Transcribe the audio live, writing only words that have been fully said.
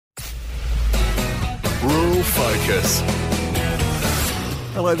Rural Focus.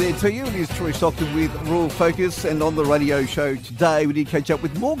 Hello there to you. It is Troy Stockton with Rural Focus, and on the radio show today we did catch up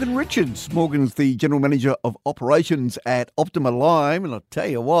with Morgan Richards. Morgan's the General Manager of Operations at Optima Lime, and I'll tell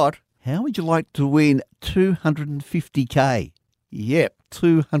you what, how would you like to win 250k? Yep,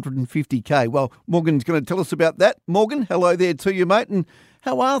 250k. Well, Morgan's going to tell us about that. Morgan, hello there to you, mate, and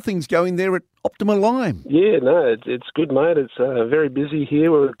how are things going there at Optima Lime? Yeah, no, it's good, mate. It's very busy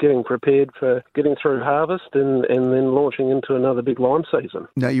here. We're getting prepared for getting through harvest and then launching into another big lime season.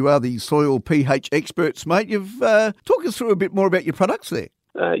 Now, you are the soil pH experts, mate. You've talk us through a bit more about your products there.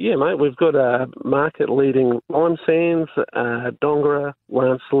 Yeah, mate, we've got market-leading lime sands, Dongara,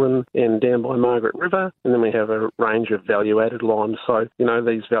 Lancelin, and down by Margaret River, and then we have a range of value-added limes. So, you know,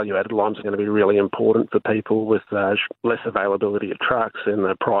 these value-added limes are going to be really important for people with less availability of trucks and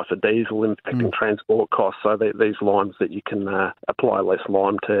the price of diesel impacting transport costs. So these limes that you can apply less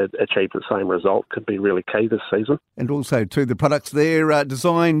lime to achieve the same result could be really key this season. And also, too, the products there are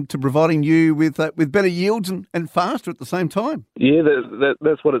designed to providing you with better yields and faster at the same time. Yeah,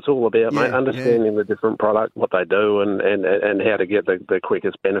 that's what it's all about, mate. Understanding the different product, what they do, and how to get the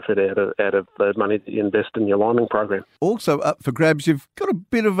quickest benefit out of the money that you invest in your liming program. Also up for grabs, you've got a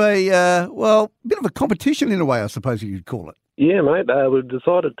bit of a competition in a way, I suppose you could call it. Yeah, mate. We've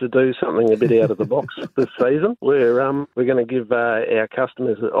decided to do something a bit out of the box this season. We're going to give our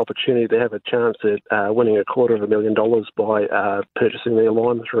customers an opportunity to have a chance at winning $250,000 by purchasing their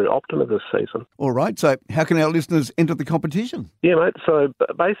lime through Optima this season. All right. So how can our listeners enter the competition? Yeah, mate. So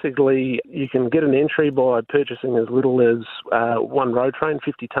basically, you can get an entry by purchasing as little as one road train,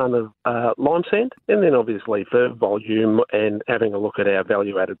 50 tonne of lime sand, and then obviously for volume and having a look at our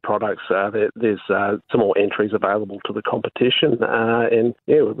value-added products, there's some more entries available to the competition. And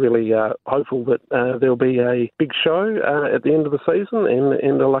yeah, we're really hopeful that there'll be a big show at the end of the season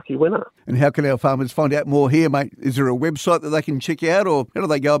and a lucky winner. And how can our farmers find out more here, mate? Is there a website that they can check out, or how do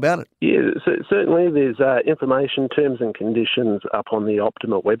they go about it? Yeah, certainly there's information, terms and conditions up on the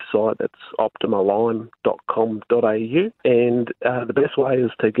Optima website. That's optimalime.com.au. And the best way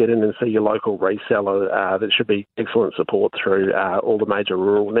is to get in and see your local reseller. There should be excellent support through all the major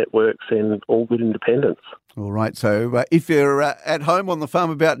rural networks and all good independents. All right, so if you're at home on the farm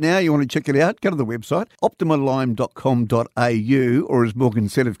about now, you want to check it out, go to the website, optimalime.com.au, or as Morgan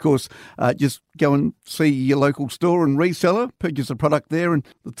said, of course, just go and see your local store and reseller, purchase a product there, and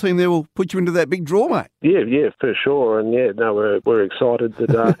the team there will put you into that big draw, mate. Yeah, for sure. And yeah, no, we're excited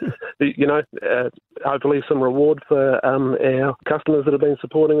that, hopefully some reward for our customers that have been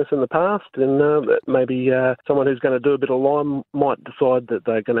supporting us in the past, and maybe someone who's going to do a bit of lime might decide that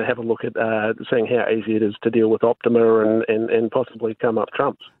they're going to have a look at seeing how easy it is to deal with Optima and possibly come up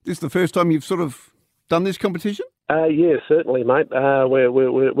trumps. This is the first time you've sort of done this competition? Yeah, certainly, mate.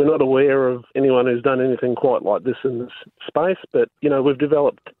 We're not aware of anyone who's done anything quite like this in this space, but, you know, we've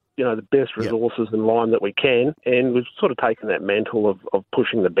developed the best resources in lime that we can, and we've sort of taken that mantle of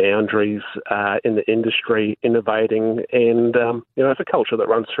pushing the boundaries in the industry, innovating, and it's a culture that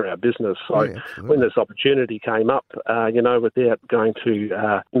runs through our business. So when this opportunity came up, without going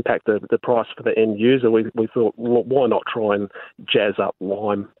to impact the price for the end user, we thought, well, why not try and jazz up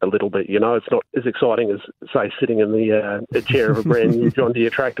lime a little bit? You know, it's not as exciting as, say, sitting in the chair of a brand new John Deere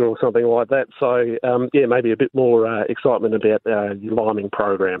tractor or something like that. So, maybe a bit more excitement about your liming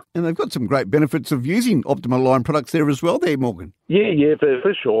program. And they've got some great benefits of using Optima Lime products there as well there, Morgan. Yeah,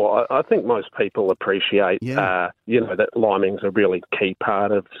 for sure. I think most people appreciate, that liming's a really key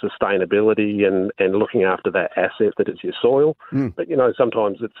part of sustainability and looking after that asset that is your soil. But,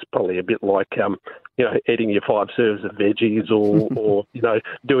 sometimes it's probably a bit like, eating your 5 serves of veggies or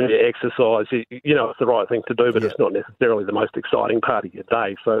doing your exercise. It's the right thing to do, but it's not necessarily the most exciting part of your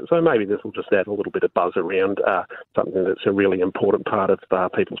day. So maybe this will just add a little bit of buzz around something that's a really important part of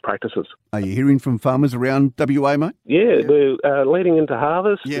people's practices. Are you hearing from farmers around WA, mate? Yeah, we're leading into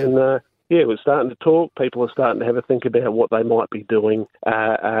harvest and we're starting to talk. People are starting to have a think about what they might be doing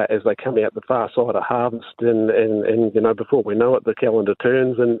as they come out the far side of harvest. And before we know it, the calendar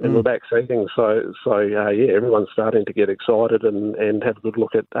turns and we're back seeding. So everyone's starting to get excited and have a good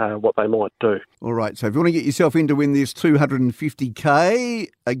look at what they might do. All right. So if you want to get yourself in to win this 250k,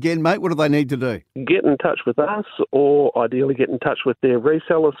 again, mate, what do they need to do? Get in touch with us, or ideally get in touch with their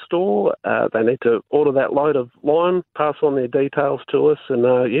reseller store. They need to order that load of lime, pass on their details to us, and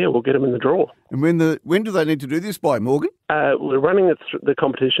we'll get them in the draw. And when do they need to do this by, Morgan? We're running the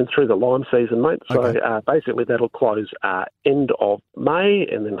competition through the lime season, mate. So Okay. basically that'll close end of May,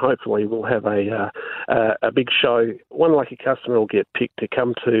 and then hopefully we'll have a big show. One lucky customer will get picked to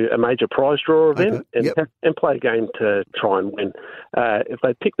come to a major prize draw event and play a game to try and win. If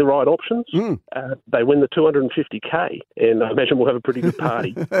they pick the right options, they win the $250K, and I imagine we'll have a pretty good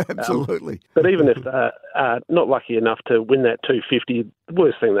party. Absolutely. But even if they're not lucky enough to win that $250, the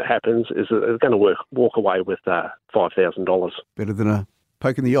worst thing that happens is that they're going to walk away with $5,000. Better than a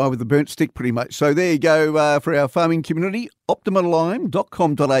poke in the eye with a burnt stick, pretty much. So there you go for our farming community.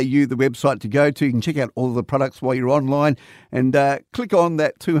 OptimaLime.com.au, the website to go to. You can check out all the products while you're online and click on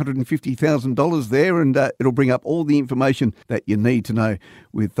that $250,000 there, and it'll bring up all the information that you need to know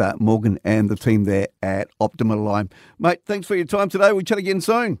with Morgan and the team there at Optima Lime. Mate, thanks for your time today. We'll chat again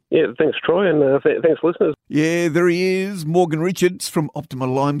soon. Yeah, thanks, Troy, and thanks, listeners. Yeah, there he is, Morgan Richards from Optima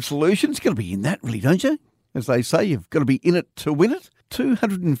Lime Solutions. Got to be in that, really, don't you? As they say, you've got to be in it to win it.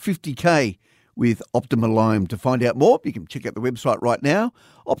 $250K with Optima Lime. To find out more, you can check out the website right now,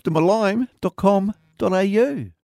 optimalime.com.au.